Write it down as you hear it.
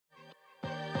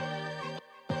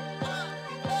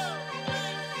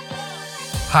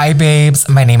Hi babes,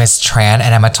 my name is Tran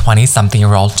and I'm a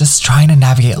 20-something-year-old just trying to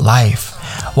navigate life.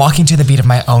 Walking to the beat of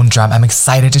my own drum, I'm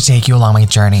excited to take you along my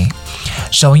journey.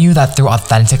 Showing you that through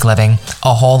authentic living,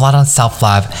 a whole lot of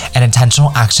self-love, and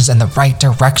intentional actions in the right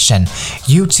direction,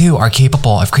 you too are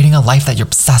capable of creating a life that you're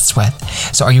obsessed with.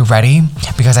 So are you ready?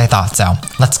 Because I thought so.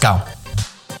 Let's go.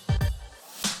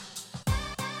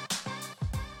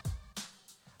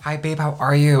 Hi babe, how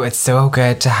are you? It's so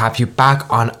good to have you back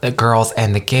on The Girls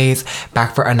and the Gays,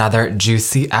 back for another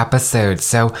juicy episode.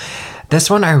 So this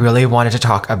one I really wanted to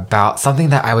talk about something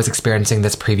that I was experiencing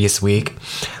this previous week.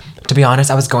 To be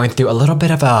honest, I was going through a little bit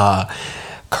of a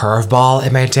curveball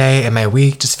in my day, in my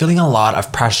week, just feeling a lot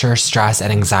of pressure, stress,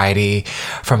 and anxiety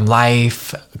from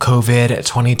life, COVID,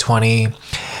 2020,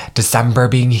 December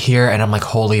being here, and I'm like,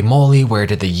 holy moly, where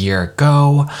did the year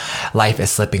go? Life is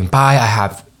slipping by. I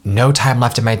have no time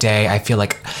left in my day. I feel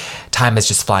like time is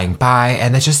just flying by,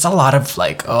 and there's just a lot of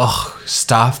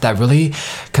stuff that really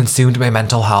consumed my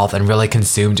mental health and really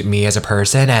consumed me as a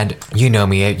person. And you know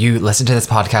me, you listen to this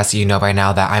podcast, you know by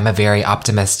now that I'm a very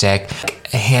optimistic,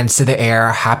 hands to the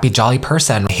air, happy, jolly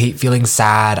person. I hate feeling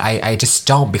sad. I just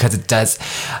don't, because it does,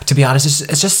 to be honest,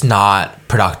 it's just not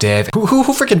productive. Who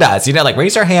freaking does?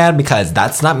 Raise your hand, because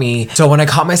that's not me. So when I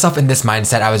caught myself in this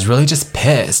mindset, I was really just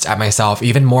pissed at myself,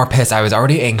 even more pissed. I was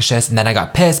already anxious, and then I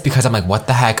got pissed because I'm like, what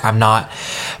the heck? I'm not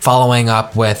following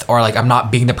up with, or I'm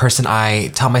not being the person I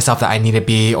tell myself that I need to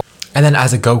be. And then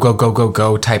as a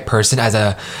go type person, as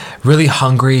a really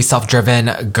hungry,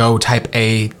 self-driven, go type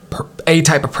A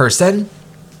type of person,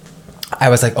 I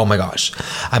was like, oh my gosh,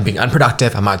 I'm being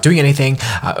unproductive. I'm not doing anything.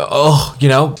 A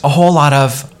whole lot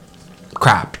of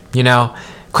crap,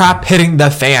 crap hitting the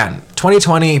fan.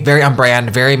 2020, very on brand,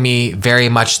 very me, very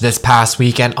much this past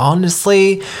weekend.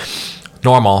 Honestly,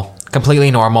 normal,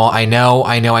 completely normal. I know.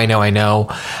 I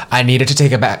needed to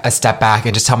take a step back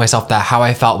and just tell myself that how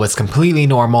I felt was completely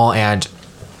normal, and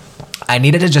I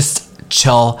needed to just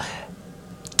chill.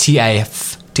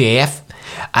 TAF.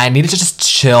 I needed to just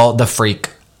chill the freak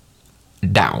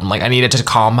down. I needed to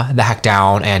calm the heck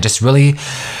down and just really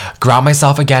ground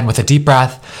myself again with a deep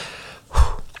breath.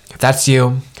 If that's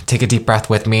you, take a deep breath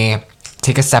with me.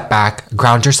 Take a step back,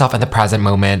 ground yourself in the present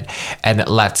moment, and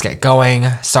let's get going.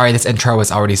 Sorry, this intro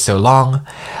was already so long.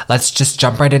 Let's just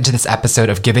jump right into this episode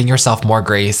of giving yourself more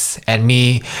grace, and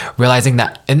me realizing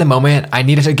that in the moment, I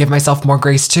needed to give myself more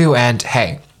grace too. And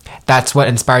hey, that's what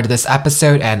inspired this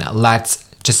episode, and let's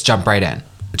just jump right in.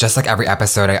 Just like every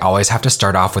episode, I always have to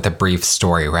start off with a brief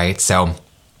story, right? So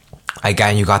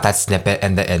again, you got that snippet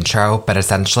in the intro, but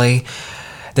essentially,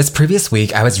 this previous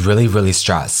week, I was really, really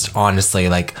stressed, honestly,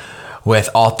 with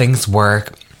all things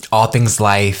work, all things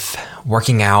life,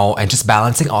 working out, and just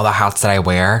balancing all the hats that I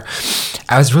wear.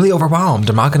 I was really overwhelmed.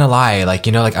 I'm not gonna lie.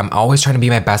 I'm always trying to be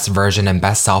my best version and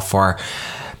best self for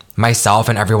myself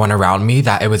and everyone around me,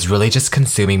 that it was really just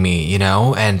consuming me,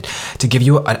 and to give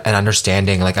you an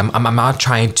understanding, I'm not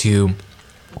trying to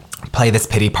play this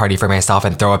pity party for myself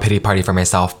and throw a pity party for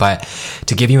myself, but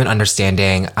to give you an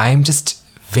understanding, I'm just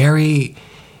very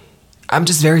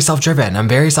self-driven. I'm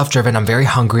very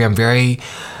hungry. I'm very,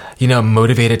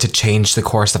 motivated to change the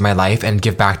course of my life and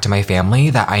give back to my family,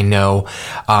 that I know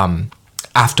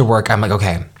after work, I'm like,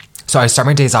 okay. So I start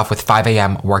my days off with 5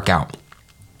 a.m. workout.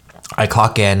 I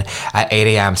clock in at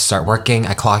 8 a.m. to start working.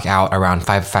 I clock out around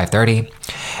 5:30.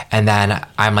 And then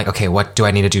I'm like, okay, what do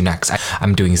I need to do next?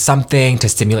 I'm doing something to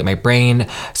stimulate my brain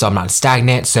so I'm not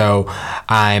stagnant. So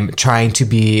I'm trying to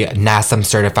be NASM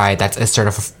certified.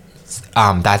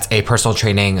 That's a personal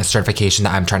training certification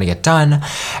that I'm trying to get done.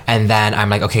 And then I'm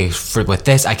like, okay, with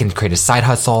this, I can create a side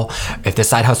hustle. If the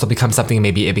side hustle becomes something,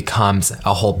 maybe it becomes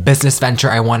a whole business venture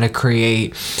I want to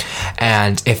create.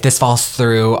 And if this falls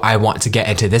through, I want to get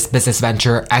into this business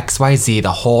venture, XYZ,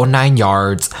 the whole 9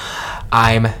 yards.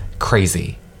 I'm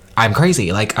crazy.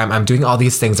 I'm doing all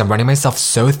these things. I'm running myself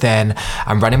so thin.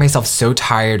 I'm running myself so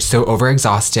tired, so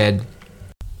overexhausted.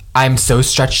 I'm so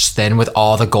stretched thin with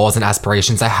all the goals and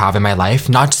aspirations I have in my life,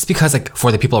 not just because for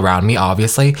the people around me,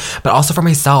 obviously, but also for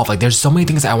myself. There's so many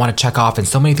things I want to check off and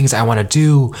so many things I want to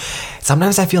do.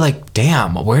 Sometimes I feel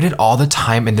damn, where did all the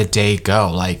time in the day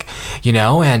go?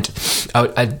 And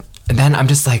then I'm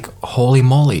just holy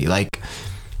moly,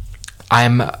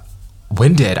 I'm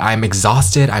winded, I'm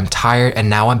exhausted, I'm tired, and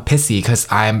now I'm pissy because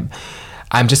I'm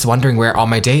just wondering where all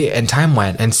my day and time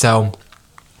went. And so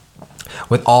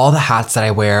with all the hats that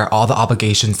I wear, all the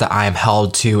obligations that I am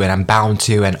held to and I'm bound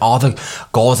to, and all the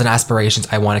goals and aspirations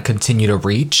I want to continue to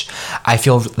reach, I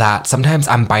feel that sometimes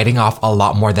I'm biting off a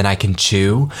lot more than I can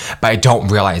chew, but I don't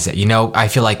realize it. You know, I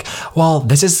feel like, well,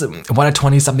 this is what a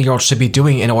 20-something-year-old should be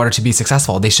doing in order to be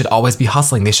successful. They should always be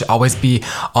hustling. They should always be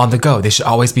on the go. They should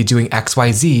always be doing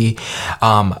XYZ,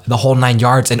 the whole 9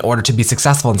 yards in order to be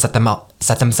successful and set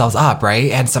themselves up,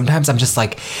 right? And sometimes I'm just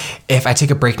like, if I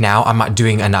take a break now, I'm not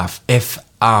doing enough. If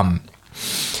I'm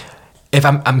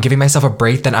giving myself a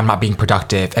break, then I'm not being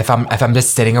productive. If I'm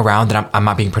just sitting around, then I'm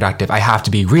not being productive. I have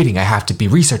to be reading. I have to be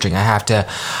researching. I have to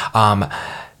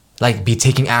be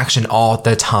taking action all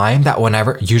the time. That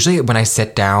usually when I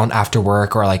sit down after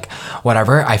work or like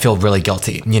whatever, I feel really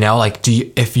guilty. You know, like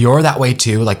if you're that way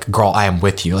too, like, girl, I am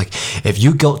with you. Like, if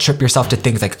you guilt trip yourself to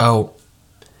things like,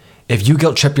 if you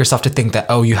guilt trip yourself to think that,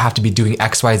 you have to be doing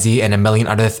XYZ and a million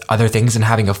other things and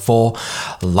having a full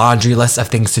laundry list of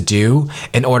things to do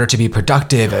in order to be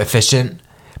productive and efficient,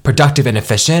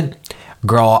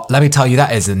 girl, let me tell you,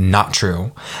 that is not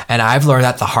true. And I've learned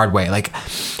that the hard way. Like,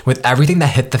 with everything that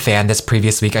hit the fan this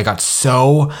previous week, I got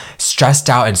so stressed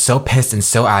out and so pissed and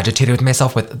so agitated with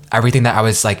myself with everything that I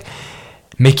was like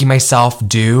making myself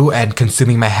do and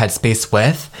consuming my headspace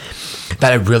with,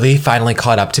 that it really finally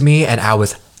caught up to me, and I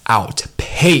was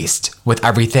outpaced with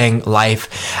everything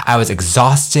life. I was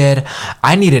exhausted.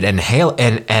 I needed an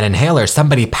inhaler.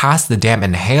 Somebody pass the damn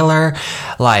inhaler.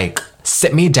 Like,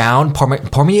 sit me down,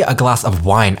 pour me a glass of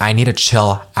wine. I need to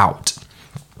chill out.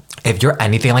 If you're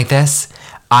anything like this,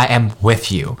 I am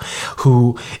with you.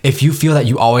 If you feel that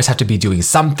you always have to be doing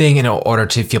something in order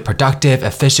to feel productive,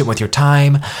 efficient with your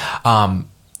time,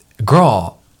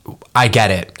 girl, I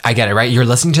get it, right? You're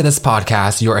listening to this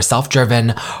podcast. You're a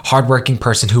self-driven, hardworking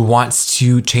person who wants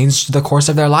to change the course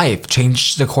of their life,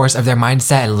 change the course of their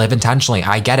mindset, and live intentionally.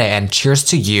 I get it. And cheers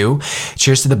to you.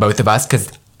 Cheers to the both of us,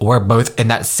 because we're both in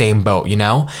that same boat, you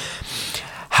know?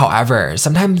 However,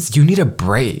 sometimes you need a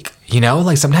break, you know?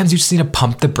 Like, sometimes you just need to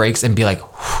pump the brakes and be like,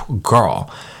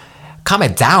 girl, calm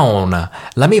it down.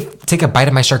 Let me take a bite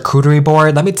of my charcuterie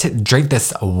board. Let me drink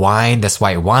this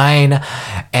white wine,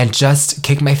 and just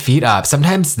kick my feet up.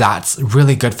 Sometimes that's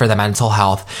really good for the mental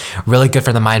health, really good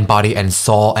for the mind, body, and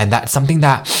soul. And that's something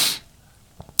that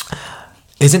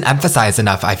isn't emphasized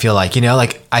enough, I feel like, you know?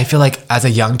 Like, I feel like as a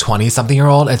young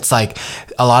 20-something-year-old, it's like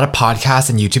a lot of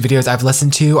podcasts and YouTube videos I've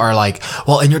listened to are like,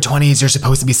 well, in your 20s, you're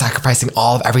supposed to be sacrificing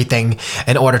all of everything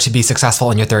in order to be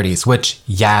successful in your 30s, which,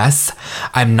 yes,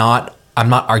 I'm not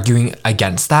arguing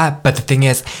against that. But the thing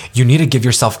is, you need to give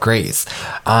yourself grace.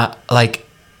 Like,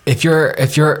 if you're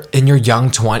in your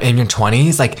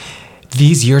 20s, like,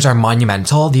 these years are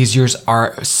monumental. These years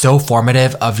are so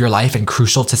formative of your life and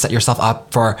crucial to set yourself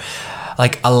up for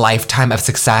like a lifetime of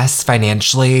success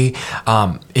financially,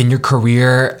 in your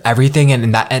career, everything,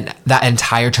 and that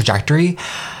entire trajectory.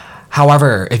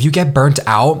 However, if you get burnt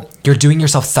out, you're doing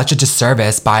yourself such a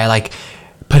disservice by like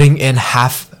putting in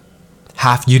half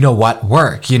you know what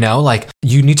work, you know? Like,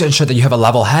 you need to ensure that you have a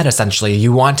level head, essentially.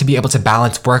 You want to be able to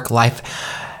balance work, life,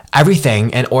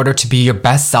 everything in order to be your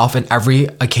best self in every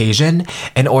occasion,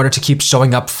 in order to keep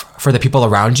showing up for the people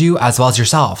around you as well as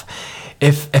yourself.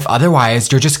 If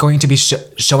otherwise, you're just going to be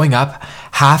showing up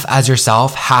half as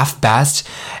yourself, half best,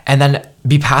 and then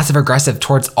be passive aggressive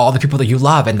towards all the people that you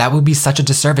love. And that would be such a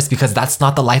disservice, because that's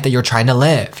not the life that you're trying to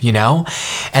live, you know?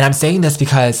 And I'm saying this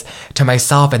because to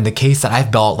myself, and the case that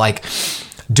I've built, like,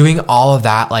 doing all of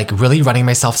that, like really running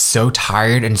myself so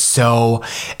tired and so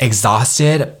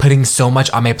exhausted, putting so much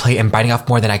on my plate and biting off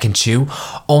more than I can chew,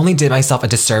 only did myself a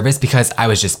disservice, because I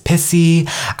was just pissy.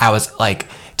 I was like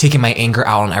taking my anger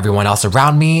out on everyone else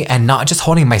around me and not just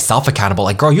holding myself accountable.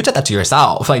 Like, girl, you did that to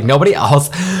yourself. Like, nobody else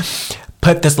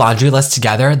put this laundry list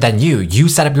together than you. You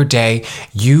set up your day.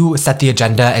 You set the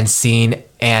agenda and scene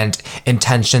and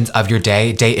intentions of your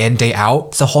day in, day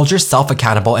out. So hold yourself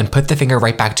accountable and put the finger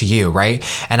right back to you, right?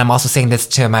 And I'm also saying this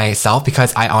to myself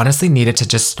because I honestly needed to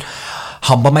just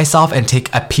humble myself and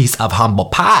take a piece of humble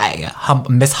pie,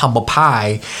 Miss Humble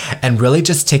Pie, and really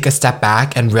just take a step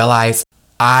back and realize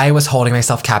I was holding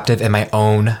myself captive in my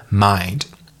own mind.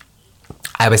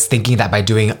 I was thinking that by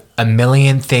doing a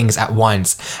million things at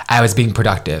once, I was being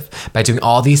productive. By doing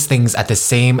all these things at the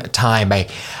same time, by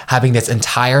having this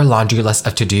entire laundry list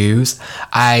of to-dos,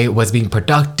 I was being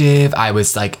productive. I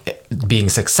was like being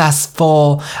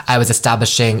successful. I was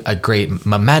establishing a great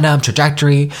momentum,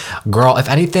 trajectory. Girl, if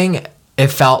anything, it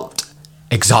felt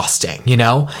exhausting, you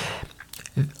know?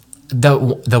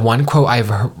 The one quote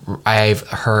I've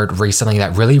heard recently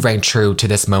that really rang true to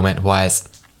this moment was,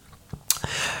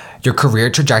 your career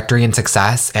trajectory and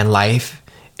success and life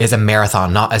is a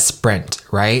marathon, not a sprint,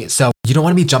 right? So you don't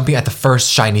want to be jumping at the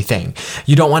first shiny thing.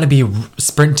 You don't want to be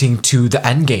sprinting to the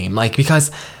end game, like,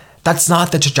 because that's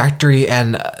not the trajectory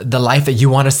and the life that you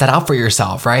want to set out for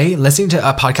yourself, right? Listening to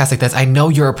a podcast like this, I know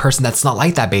you're a person that's not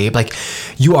like that, babe. Like,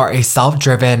 you are a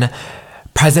self-driven,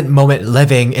 present moment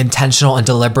living, intentional and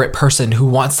deliberate person who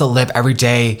wants to live every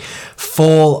day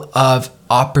full of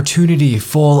opportunity,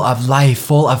 full of life,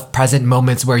 full of present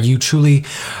moments where you truly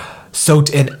soaked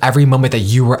in every moment that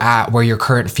you were at, where your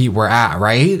current feet were at,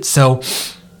 right? So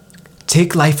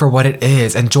take life for what it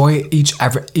is. Enjoy each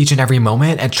and every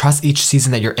moment and trust each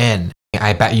season that you're in.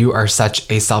 I bet you are such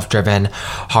a self-driven,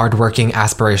 hardworking,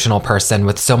 aspirational person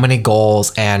with so many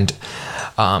goals and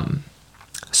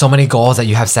so many goals that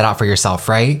you have set out for yourself,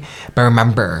 right? But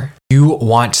remember, you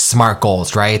want SMART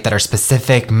goals, right? That are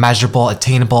specific, measurable,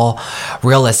 attainable,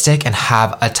 realistic, and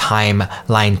have a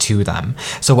timeline to them.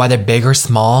 So whether big or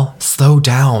small, slow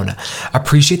down.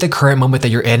 Appreciate the current moment that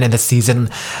you're in and the season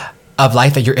of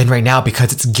life that you're in right now,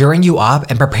 because it's gearing you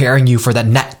up and preparing you for the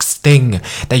next thing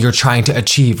that you're trying to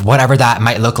achieve, whatever that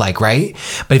might look like, right?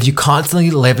 But if you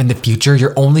constantly live in the future,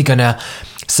 you're only gonna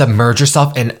submerge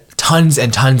yourself in tons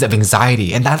and tons of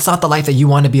anxiety. And that's not the life that you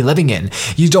want to be living in.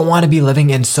 You don't want to be living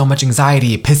in so much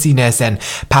anxiety, pissiness, and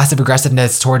passive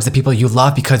aggressiveness towards the people you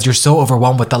love because you're so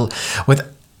overwhelmed with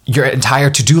your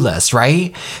entire to-do list,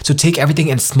 right? So take everything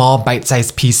in small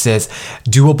bite-sized pieces,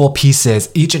 doable pieces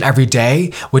each and every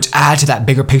day, which add to that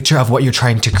bigger picture of what you're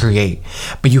trying to create.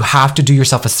 But you have to do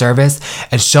yourself a service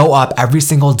and show up every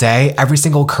single day, every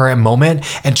single current moment,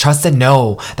 and trust and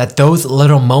know that those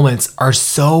little moments are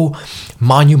so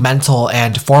monumental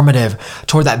and formative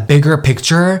toward that bigger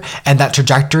picture and that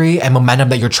trajectory and momentum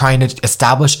that you're trying to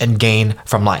establish and gain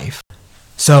from life.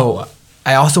 So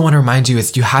I also want to remind you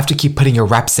is you have to keep putting your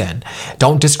reps in.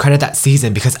 Don't discredit that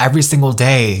season, because every single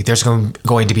day there's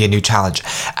going to be a new challenge.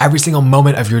 Every single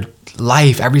moment of your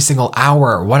life, every single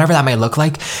hour, whatever that might look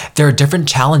like, there are different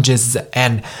challenges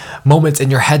and moments in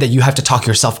your head that you have to talk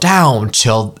yourself down,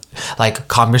 chill, like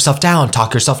calm yourself down,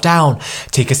 talk yourself down,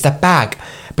 take a step back.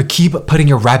 But keep putting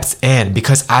your reps in,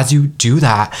 because as you do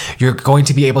that, you're going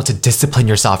to be able to discipline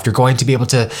yourself. You're going to be able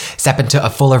to step into a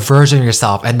fuller version of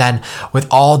yourself. And then with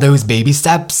all those baby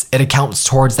steps, it accounts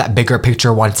towards that bigger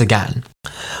picture once again.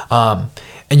 And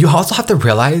you also have to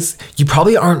realize you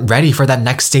probably aren't ready for that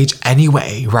next stage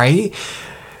anyway, right?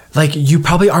 Like, you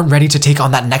probably aren't ready to take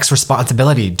on that next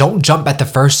responsibility. Don't jump at the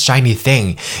first shiny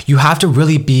thing. You have to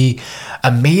really be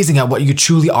amazing at what you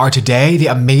truly are today, the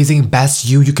amazing best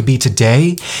you could be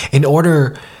today, in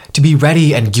order to be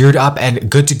ready and geared up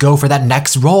and good to go for that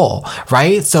next role,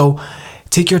 right? So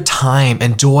take your time,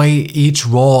 enjoy each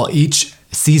role, each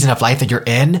season of life that you're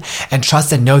in, and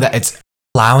trust and know that it's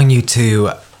allowing you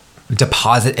to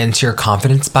deposit into your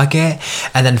confidence bucket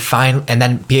and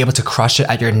then be able to crush it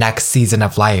at your next season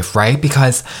of life, right?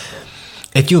 Because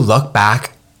if you look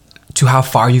back to how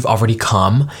far you've already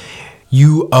come,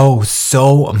 you owe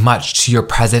so much to your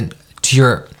present,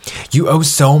 you owe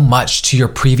so much to your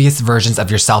previous versions of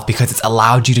yourself, because it's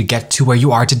allowed you to get to where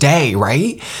you are today,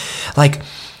 right? Like,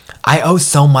 I owe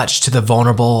so much to the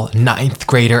vulnerable 9th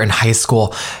grader in high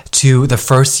school, to the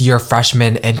first year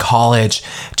freshman in college,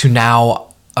 to now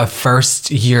a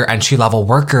first year entry level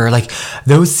worker. Like,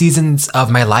 those seasons of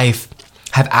my life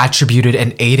have attributed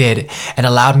and aided and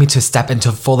allowed me to step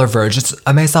into fuller versions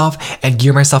of myself and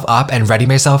gear myself up and ready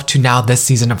myself to now this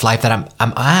season of life that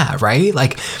I'm at, right?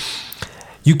 Like,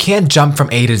 you can't jump from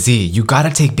A to Z. You got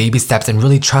to take baby steps and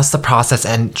really trust the process,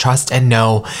 and trust and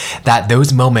know that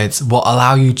those moments will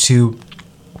allow you to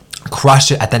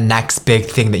crush it at the next big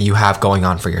thing that you have going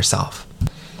on for yourself.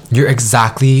 You're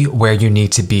exactly where you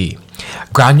need to be.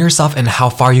 Ground yourself in how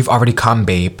far you've already come,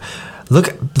 babe. Look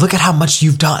at how much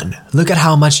you've done. Look at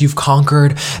how much you've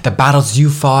conquered, the battles you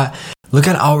fought. Look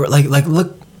at our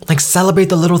celebrate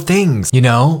the little things, you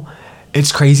know?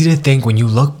 It's crazy to think when you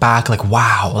look back, like,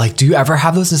 wow, like, do you ever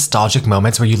have those nostalgic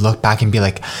moments where you look back and be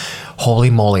like, holy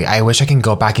moly, I wish I can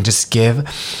go back and just give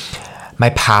my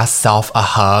past self a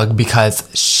hug because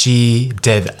she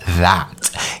did that.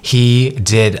 He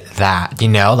did that, you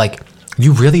know? Like,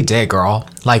 you really did, girl.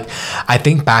 Like, I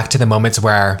think back to the moments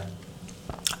where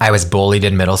I was bullied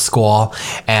in middle school,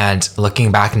 and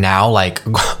looking back now, like,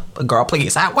 girl,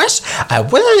 please, I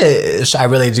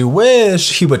really do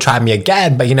wish he would try me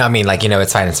again. But you know what I mean? Like, you know,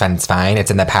 it's fine.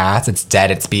 It's in the past. It's dead.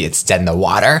 It's dead in the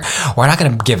water. We're not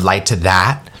going to give light to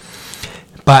that.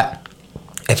 But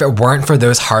if it weren't for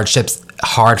those hardships,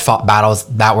 hard fought battles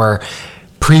that were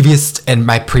previous in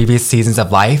my previous seasons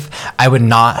of life, I would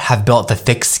not have built the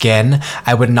thick skin.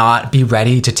 I would not be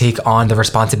ready to take on the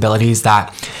responsibilities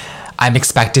that I'm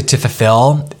expected to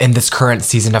fulfill in this current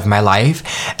season of my life.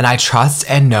 And I trust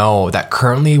and know that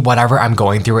currently whatever I'm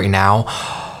going through right now,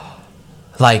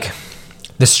 like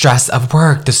the stress of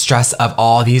work, the stress of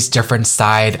all these different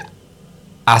side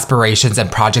aspirations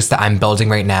and projects that I'm building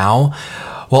right now,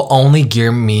 will only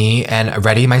gear me and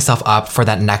ready myself up for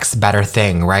that next better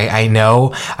thing, right?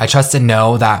 I trust and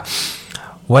know that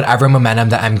whatever momentum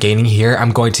that I'm gaining here,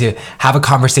 I'm going to have a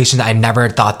conversation that I never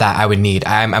thought that I would need.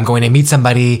 I'm going to meet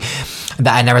somebody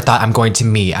that I never thought I'm going to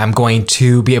meet. I'm going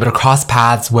to be able to cross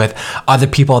paths with other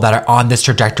people that are on this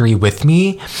trajectory with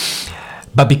me.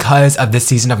 But because of this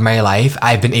season of my life,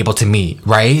 I've been able to meet,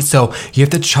 right? So you have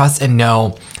to trust and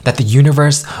know that the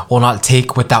universe will not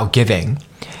take without giving.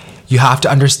 You have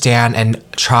to understand and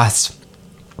trust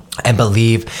and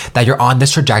believe that you're on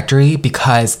this trajectory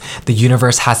because the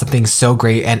universe has something so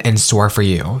great and in store for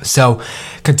you. So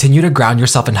continue to ground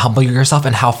yourself and humble yourself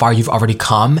in how far you've already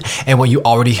come and what you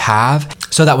already have,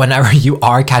 so that whenever you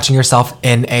are catching yourself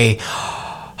in a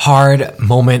hard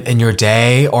moment in your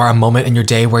day, or a moment in your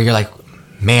day where you're like,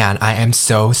 man, I am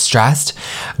so stressed,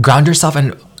 ground yourself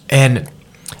in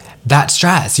that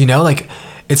stress, like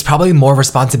it's probably more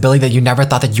responsibility that you never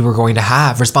thought that you were going to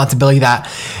have, responsibility that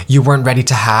you weren't ready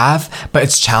to have, but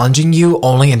it's challenging you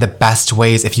only in the best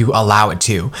ways if you allow it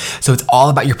to. So it's all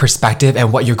about your perspective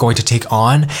and what you're going to take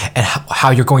on, and how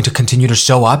you're going to continue to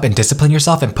show up and discipline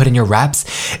yourself and put in your reps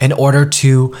in order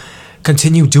to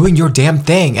continue doing your damn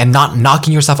thing and not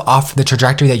knocking yourself off the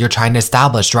trajectory that you're trying to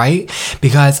establish, right?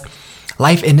 Because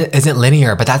life isn't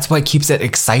linear, but that's what keeps it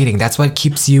exciting. That's what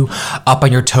keeps you up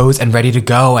on your toes and ready to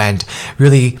go, and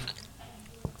really,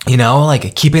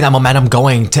 like keeping that momentum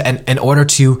going in order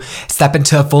to step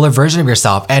into a fuller version of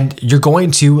yourself. And you're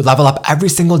going to level up every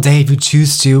single day if you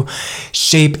choose to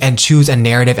shape and choose a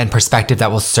narrative and perspective that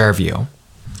will serve you.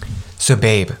 So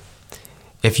babe,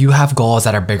 if you have goals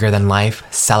that are bigger than life,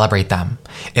 celebrate them.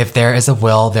 If there is a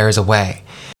will, there is a way.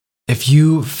 If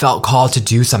you felt called to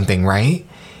do something, right?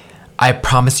 I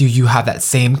promise you have that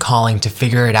same calling to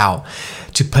figure it out,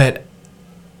 to put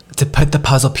the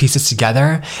puzzle pieces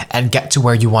together and get to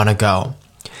where you want to go.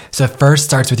 So it first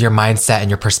starts with your mindset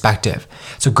and your perspective.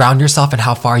 So ground yourself in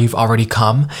how far you've already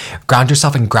come, ground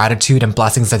yourself in gratitude and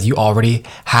blessings that you already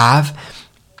have,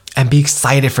 and be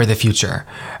excited for the future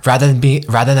rather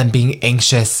than being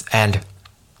anxious and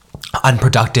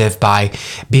unproductive by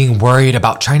being worried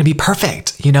about trying to be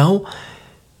perfect,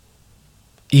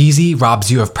 Easy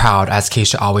robs you of proud, as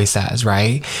Keisha always says,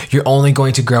 right? You're only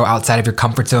going to grow outside of your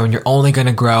comfort zone. You're only going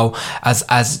to grow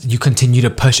as you continue to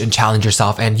push and challenge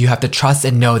yourself. And you have to trust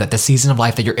and know that the season of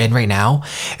life that you're in right now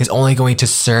is only going to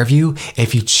serve you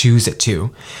if you choose it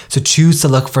to. So choose to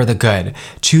look for the good.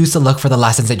 Choose to look for the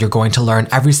lessons that you're going to learn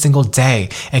every single day,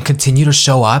 and continue to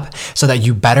show up so that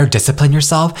you better discipline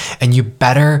yourself and you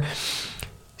better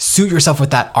suit yourself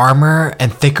with that armor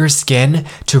and thicker skin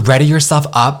to ready yourself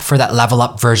up for that level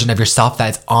up version of yourself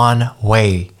that is on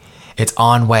way. It's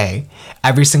on way.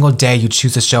 Every single day you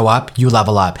choose to show up, you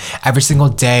level up. Every single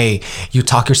day you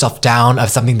talk yourself down of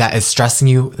something that is stressing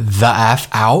you the F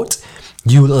out,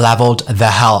 you leveled the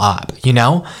hell up,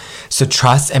 So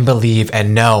trust and believe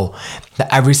and know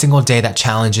that every single day that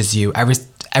challenges you,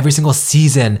 every single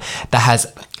season that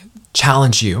has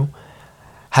challenged you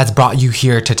has brought you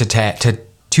here to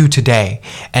today,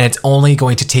 and it's only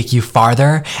going to take you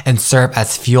farther and serve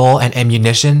as fuel and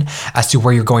ammunition as to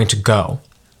where you're going to go.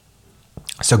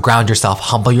 So ground yourself,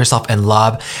 humble yourself in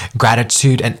love,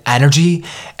 gratitude, and energy,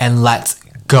 and let's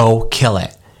go kill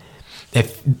it.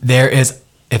 If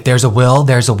there's a will,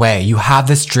 there's a way. You have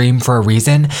this dream for a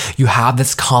reason. You have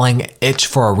this calling itch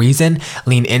for a reason.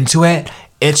 Lean into it,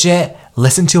 itch it,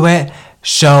 listen to it,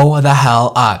 show the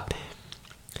hell up.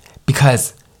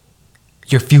 Because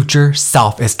your future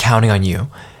self is counting on you.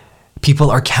 People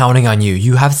are counting on you.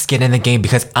 You have skin in the game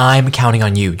because I'm counting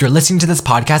on you. You're listening to this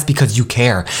podcast because you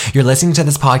care. You're listening to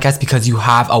this podcast because you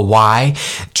have a why,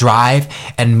 drive,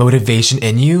 and motivation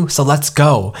in you. So let's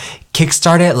go.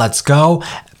 Kickstart it. Let's go.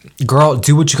 Girl,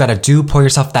 do what you gotta do. Pour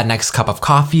yourself that next cup of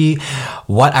coffee.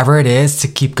 Whatever it is to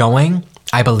keep going.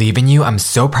 I believe in you. I'm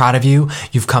so proud of you.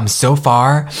 You've come so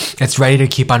far. It's ready to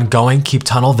keep on going. Keep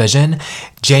tunnel vision.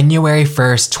 January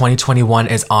 1st, 2021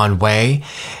 is on way.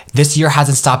 This year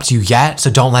hasn't stopped you yet, so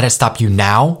don't let it stop you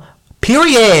now.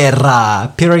 Period.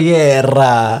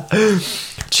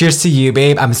 Cheers to you,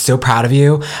 babe. I'm so proud of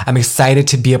you. I'm excited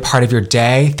to be a part of your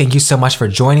day. Thank you so much for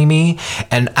joining me.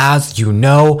 And as you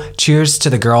know, cheers to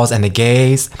the girls and the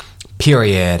gays.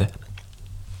 Period.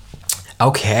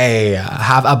 Okay,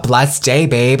 have a blessed day,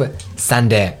 babe.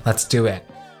 Send it. Let's do it.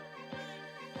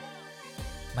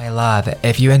 My love,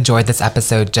 if you enjoyed this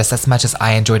episode just as much as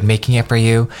I enjoyed making it for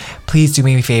you, please do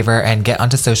me a favor and get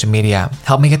onto social media.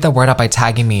 Help me get the word out by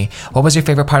tagging me. What was your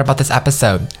favorite part about this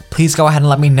episode? Please go ahead and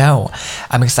let me know.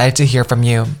 I'm excited to hear from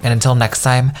you. And until next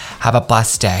time, have a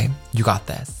blessed day. You got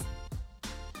this.